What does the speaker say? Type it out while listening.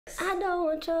I don't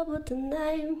want trouble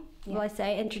tonight. Yeah. Will I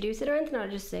say introduce it or anything, or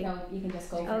just sing? No, you can just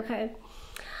go for it. Okay.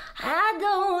 I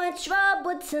don't want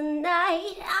trouble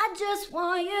tonight, I just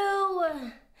want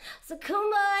you. So come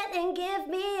on and give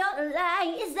me your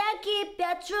lies, I keep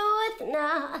your truth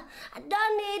now. I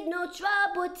don't need no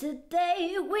trouble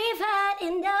today, we've had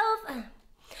enough.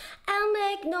 And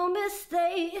make no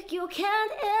mistake, you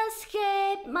can't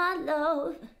escape my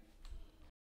love.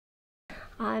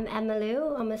 I'm Emma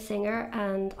Lou, I'm a singer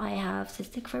and I have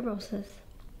cystic fibrosis.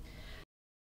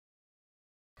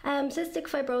 Cystic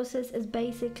fibrosis is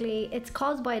basically, it's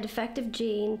caused by a defective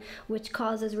gene which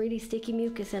causes really sticky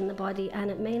mucus in the body,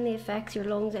 and it mainly affects your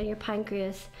lungs and your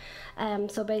pancreas.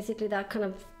 So basically that kind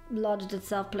of lodged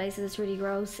itself places, it's really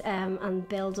gross, and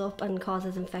builds up and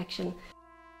causes infection.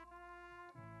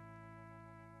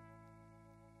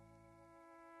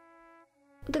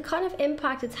 The kind of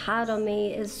impact it's had on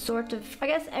me is sort of, I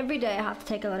guess every day I have to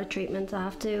take a lot of treatments. I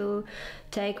have to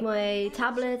take my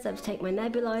tablets, I have to take my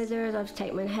nebulizers, I have to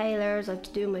take my inhalers, I have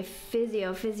to do my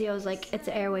physio. Physio is like, it's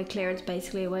airway clearance,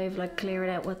 basically a way of like clearing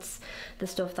out what's the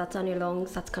stuff that's on your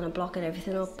lungs that's kind of blocking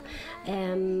everything up.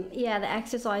 Yeah, the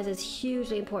exercise is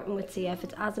hugely important with CF.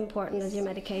 It's as important as your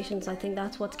medications. I think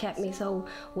that's what's kept me so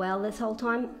well this whole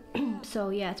time. So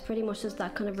yeah, it's pretty much just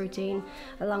that kind of routine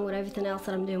along with everything else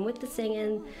that I'm doing with the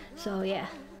singing. So yeah.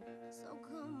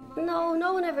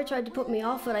 No one ever tried to put me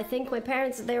off it. I think my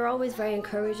parents, they were always very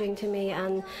encouraging to me,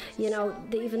 and you know,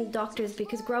 even doctors,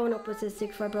 because growing up with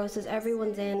cystic fibrosis,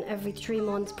 everyone's in every 3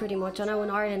 months pretty much. I know in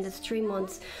Ireland it's 3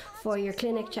 months for your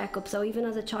clinic checkup, so even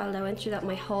as a child I went through that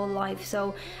my whole life.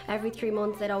 So every 3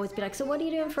 months they'd always be like, so what are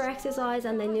you doing for exercise?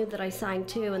 And they knew that I sang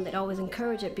too, and they'd always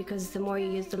encourage it, because the more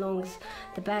you use the lungs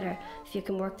the better. If you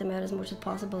can work them out as much as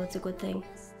possible, it's a good thing.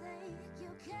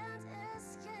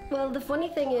 Well, the funny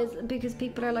thing is, because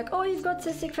people are like, oh, you've got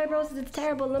cystic fibrosis, it's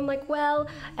terrible. And I'm like, well,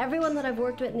 everyone that I've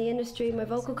worked with in the industry, my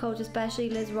vocal coach especially,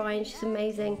 Liz Ryan, she's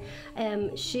amazing.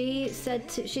 She said,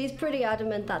 she's pretty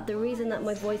adamant that the reason that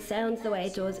my voice sounds the way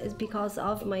it does is because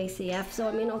of my CF. So,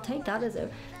 I mean, I'll take that as a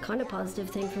kind of positive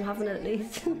thing from having it at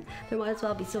least. There might as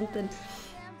well be something.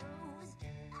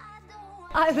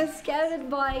 I was scouted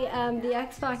by the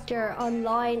xFactor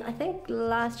online, I think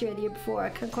last year or the year before, I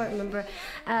can't quite remember,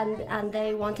 and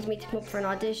they wanted me to come up for an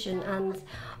audition, and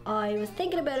I was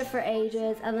thinking about it for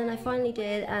ages, and then I finally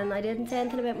did, and I didn't say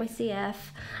anything about my CF,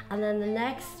 and then the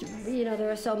next, you know,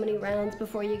 there are so many rounds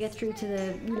before you get through to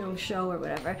the, you know, show or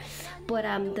whatever, but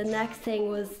the next thing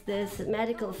was this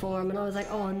medical form, and I was like,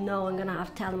 oh no, I'm gonna have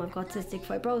to tell them I've got cystic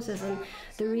fibrosis. And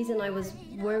the reason I was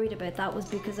worried about that was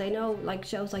because I know, like,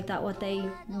 shows like that, what they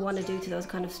want to do to those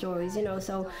kind of stories, you know.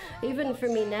 So even for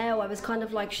me now, I was kind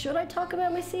of like, should I talk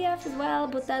about my CF as well?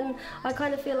 But then I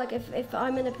kind of feel like if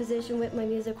I'm in a position with my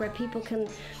music where people can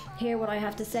hear what I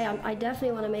have to say, I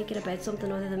definitely want to make it about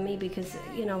something other than me, because,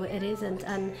 you know, it isn't.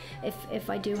 And if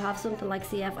I do have something like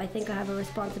CF, I think I have a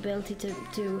responsibility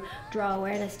to draw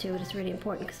awareness to it. It's really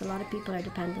important, because a lot of people are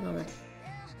dependent on it.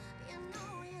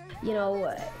 You know,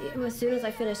 as soon as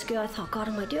I finished school, I thought, God,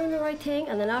 am I doing the right thing?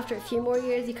 And then after a few more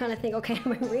years, you kind of think, okay,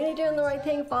 am I really doing the right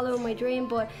thing, following my dream?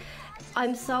 But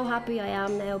I'm so happy I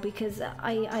am now, because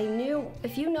I knew,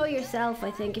 if you know yourself, I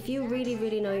think, if you really,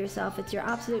 really know yourself, it's your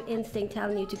absolute instinct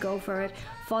telling you to go for it,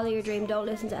 follow your dream, don't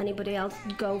listen to anybody else,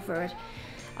 go for it.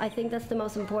 I think that's the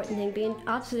most important thing, being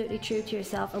absolutely true to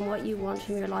yourself and what you want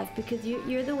from your life, because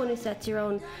you're the one who sets your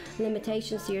own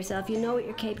limitations to yourself. You know what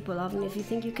you're capable of, and if you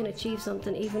think you can achieve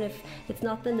something, even if it's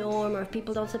not the norm or if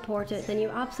people don't support it, then you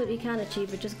absolutely can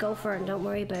achieve it. Just go for it and don't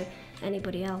worry about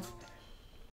anybody else.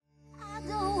 I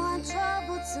don't want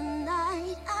trouble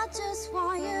tonight, I just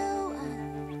want you.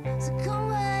 So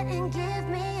come on and give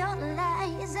me your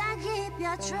lies, I keep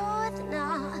your truth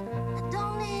now. I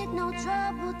don't need no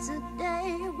trouble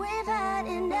today, we've had